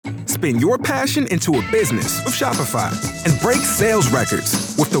Spin your passion into a business with Shopify and break sales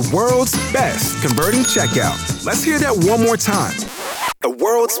records with the world's best converting checkout. Let's hear that one more time. The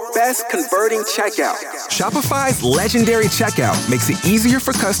world's best converting checkout. Shopify's legendary checkout makes it easier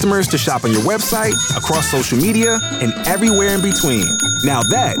for customers to shop on your website, across social media, and everywhere in between. Now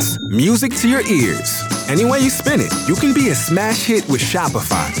that's music to your ears. Any way you spin it, you can be a smash hit with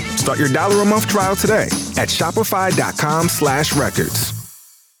Shopify. Start your $1 a month trial today at shopify.com/records.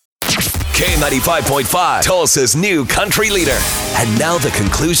 K95.5, Tulsa's new country leader. And now the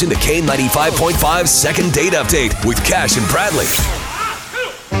conclusion to K95.5's second date update with Cash and Bradley.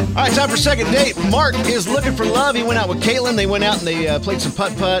 All right, time for second date. Mark is looking for love. He went out with Caitlin. They went out and they played some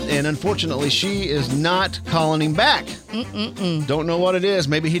putt-putt, and unfortunately, she is not calling him back. Don't know what it is.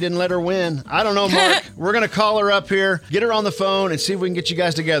 Maybe he didn't let her win. I don't know, Mark. We're going to call her up here, get her on the phone, and see if we can get you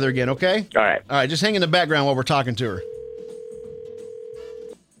guys together again, okay? All right. All right, just hang in the background while we're talking to her.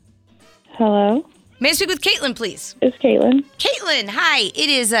 Hello? May I speak with Caitlin, please? It's Caitlin. Caitlin, hi. It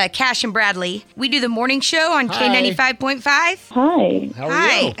is Cash and Bradley. We do the morning show on Hi. K95.5. Hi. How are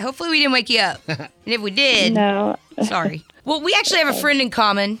Hi. you? Hopefully we didn't wake you up. And if we did, No. sorry. Well, we actually have a friend in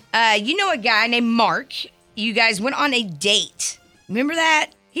common. You know a guy named Mark. You guys went on a date. Remember that?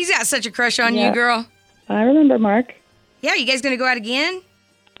 He's got such a crush on you, Yeah. girl. I remember Mark. Yeah, you guys going to go out again?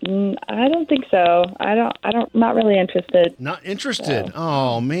 I don't think so. Not really interested. Not interested.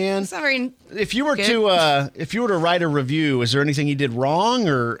 Oh, man. It's not very... If you were Good. to write a review, is there anything he did wrong,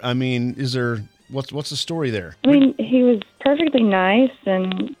 or I mean, is there what's the story there? I mean, he was perfectly nice,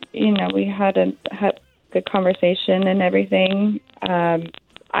 and we had good conversation and everything.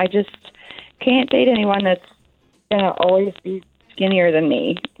 I just can't date anyone that's gonna always be skinnier than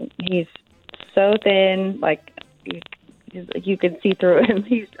me. He's so thin, like you can see through him.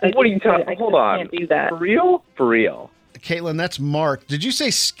 What are you talking? Hold on. Can't do that. For real? For real. Caitlin, that's Mark. Did you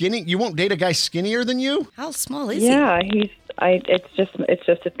say skinny? You won't date a guy skinnier than you? How small is he? Yeah, it's just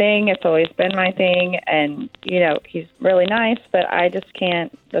a thing. It's always been my thing, and he's really nice, but I just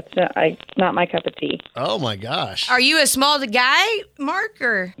can't. It's not my cup of tea. Oh my gosh. Are you a small guy, Mark,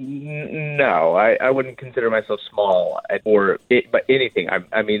 or? No, I wouldn't consider myself small but anything. I've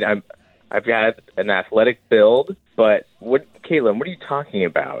got an athletic build, but Caitlin, what are you talking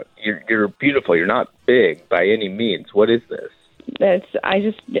about? You're beautiful. You're not big by any means. What is this?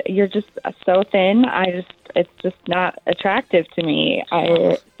 You're just so thin. It's just not attractive to me.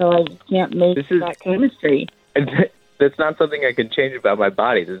 So I just can't make that chemistry. That's not something I can change about my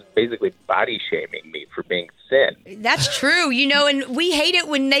body. This is basically body shaming me for being thin. That's true, and we hate it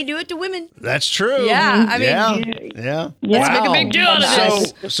when they do it to women. That's true. Yeah, I mean, yeah. Let's make a big deal out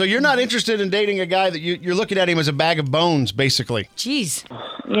of this. So you're not interested in dating a guy that you're looking at him as a bag of bones, basically. Jeez.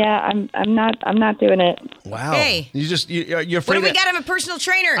 Yeah, I'm not doing it. Wow. Hey. You're afraid. What if we got him a personal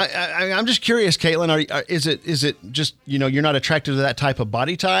trainer? I'm just curious, Caitlin. Is it just you're not attracted to that type of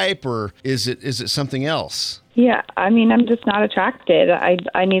body type, or is it something else? Yeah, I'm just not attracted.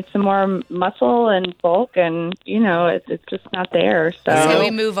 I need some more muscle and bulk, and it's just not there. So we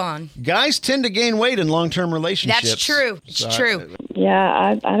move on. Guys tend to gain weight in long-term relationships. That's true. It's true.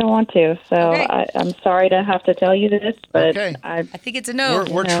 Yeah, I don't want to. So Okay. I'm sorry to have to tell you this, but Okay. I think it's a no.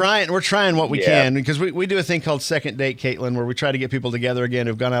 We're trying what we can, because we do a thing called second date, Caitlin, where we try to get people together again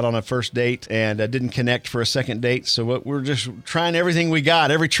who've gone out on a first date and didn't connect for a second date. So we're just trying everything we got,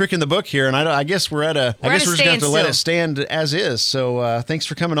 every trick in the book here, and I guess we're just going to have to let it stand as is. So thanks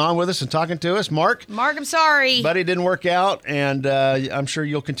for coming on with us and talking to us, Mark. Mark, I'm sorry. Buddy, didn't work out, and I'm sure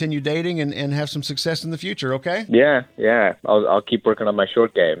you'll continue dating and have some success in the future. Okay? Yeah. I'll keep working on my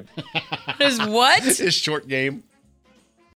short game. Is what? His short game.